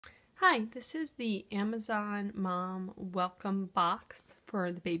Hi, this is the Amazon Mom welcome box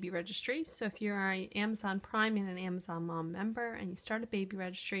for the baby registry. So if you're an Amazon Prime and an Amazon Mom member and you start a baby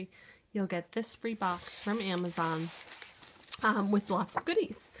registry, you'll get this free box from Amazon with lots of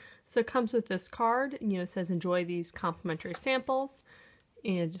goodies. So it comes with this card, and it says enjoy these complimentary samples,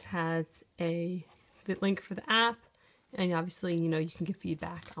 and it has the link for the app, and obviously you can give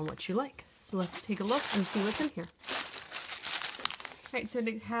feedback on what you like. So let's take a look and see what's in here. Alright, so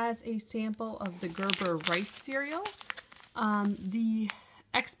it has a sample of the Gerber rice cereal. The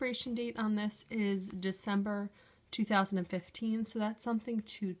expiration date on this is December 2015, so that's something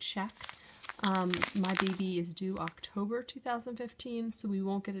to check. My baby is due October 2015, so we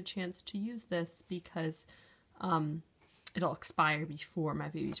won't get a chance to use this because it'll expire before my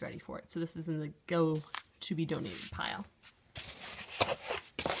baby's ready for it. So this is in the go to be donated pile.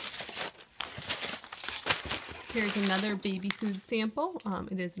 Here's another baby food sample.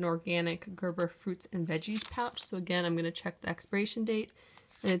 It is an organic Gerber fruits and veggies pouch. So again, I'm going to check the expiration date.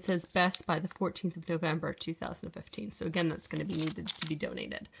 And it says best by the 14th of November 2015. So again, that's going to be needed to be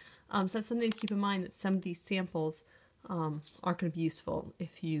donated. So that's something to keep in mind, that some of these samples aren't going to be useful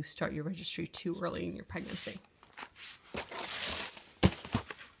if you start your registry too early in your pregnancy.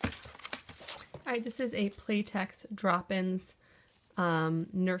 Alright, this is a Playtex drop-ins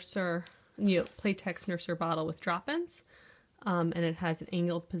Nurser Playtex Nurser bottle with drop-ins, and it has an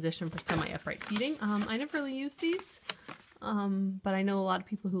angled position for semi-upright feeding. I never really use these, but I know a lot of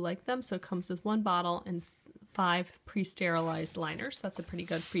people who like them. So it comes with one bottle and 5 pre-sterilized liners. That's a pretty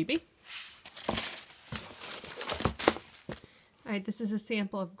good freebie. Alright, this is a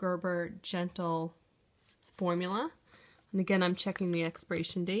sample of Gerber Gentle formula, and again I'm checking the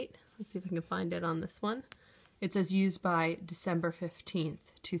expiration date. Let's see if I can find it on this one. It says used by December 15th,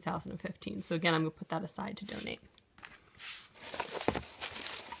 2015. So again, I'm going to put that aside to donate.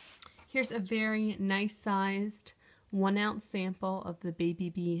 Here's a very nice sized 1 ounce sample of the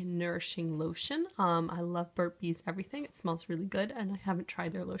Baby Bee Nourishing Lotion. I love Burt's Bees everything. It smells really good, and I haven't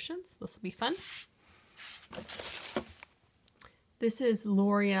tried their lotions. This will be fun. This is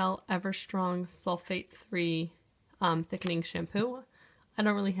L'Oreal Everstrong Sulfate-Free Thickening Shampoo. I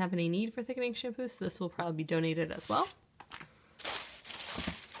don't really have any need for thickening shampoo, so this will probably be donated as well.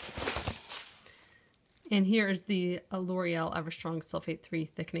 And here is the L'Oreal Everstrong Sulfate-Free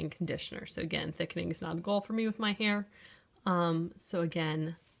Thickening Conditioner. So again, thickening is not a goal for me with my hair. So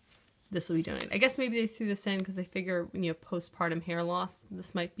again, this will be donated. I guess maybe they threw this in because they figure, postpartum hair loss,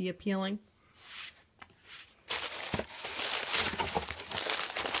 this might be appealing.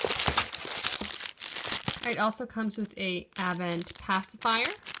 It also comes with a Avent pacifier.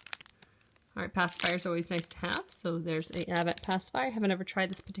 Alright, pacifier is always nice to have, so there's a Avent pacifier. I haven't ever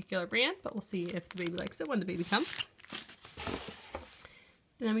tried this particular brand, but we'll see if the baby likes it when the baby comes.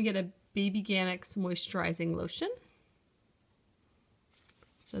 And then we get a Baby Ganix moisturizing lotion.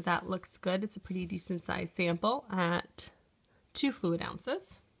 So that looks good. It's a pretty decent size sample at 2 fluid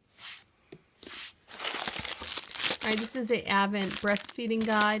ounces. Alright, this is a Avent breastfeeding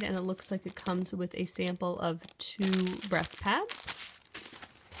guide, and it looks like it comes with a sample of 2 breast pads.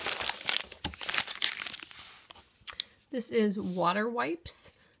 This is water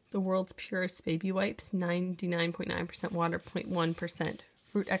wipes, the world's purest baby wipes, 99.9% water, 0.1%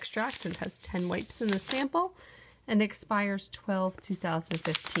 fruit extract, and it has 10 wipes in the sample, and expires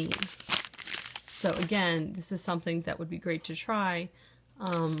 12/2015. So again, this is something that would be great to try,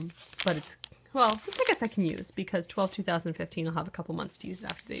 but it's, well, this I guess I can use because 12/2015 I'll have a couple months to use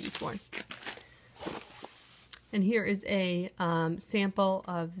it after the baby's born. And here is a sample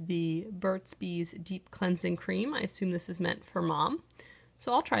of the Burt's Bees Deep Cleansing Cream. I assume this is meant for mom.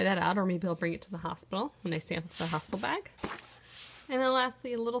 So I'll try that out, or maybe I'll bring it to the hospital when I sample the hospital bag. And then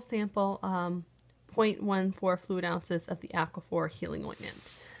lastly, a little sample, 0.14 fluid ounces of the Aquaphor Healing Ointment.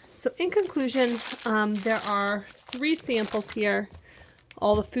 So in conclusion, there are 3 samples here,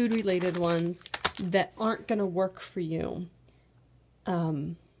 all the food-related ones, that aren't going to work for you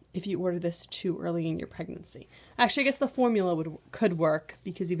if you order this too early in your pregnancy. Actually, I guess the formula could work,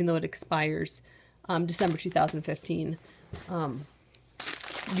 because even though it expires December 2015,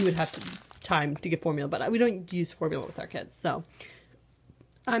 you would have time to get formula, but we don't use formula with our kids, so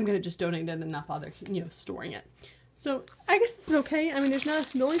I'm going to just donate it and not bother, storing it. So I guess it's okay. I mean,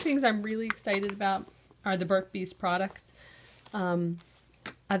 the only things I'm really excited about are the Burt's Bees products. Other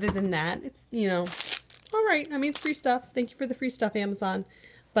than that, it's, all right. I mean, it's free stuff. Thank you for the free stuff, Amazon.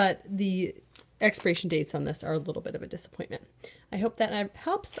 But the expiration dates on this are a little bit of a disappointment. I hope that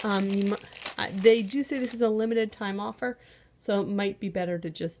helps. They do say this is a limited time offer, so it might be better to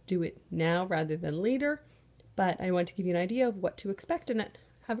just do it now rather than later. But I want to give you an idea of what to expect in it.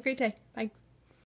 Have a great day. Bye.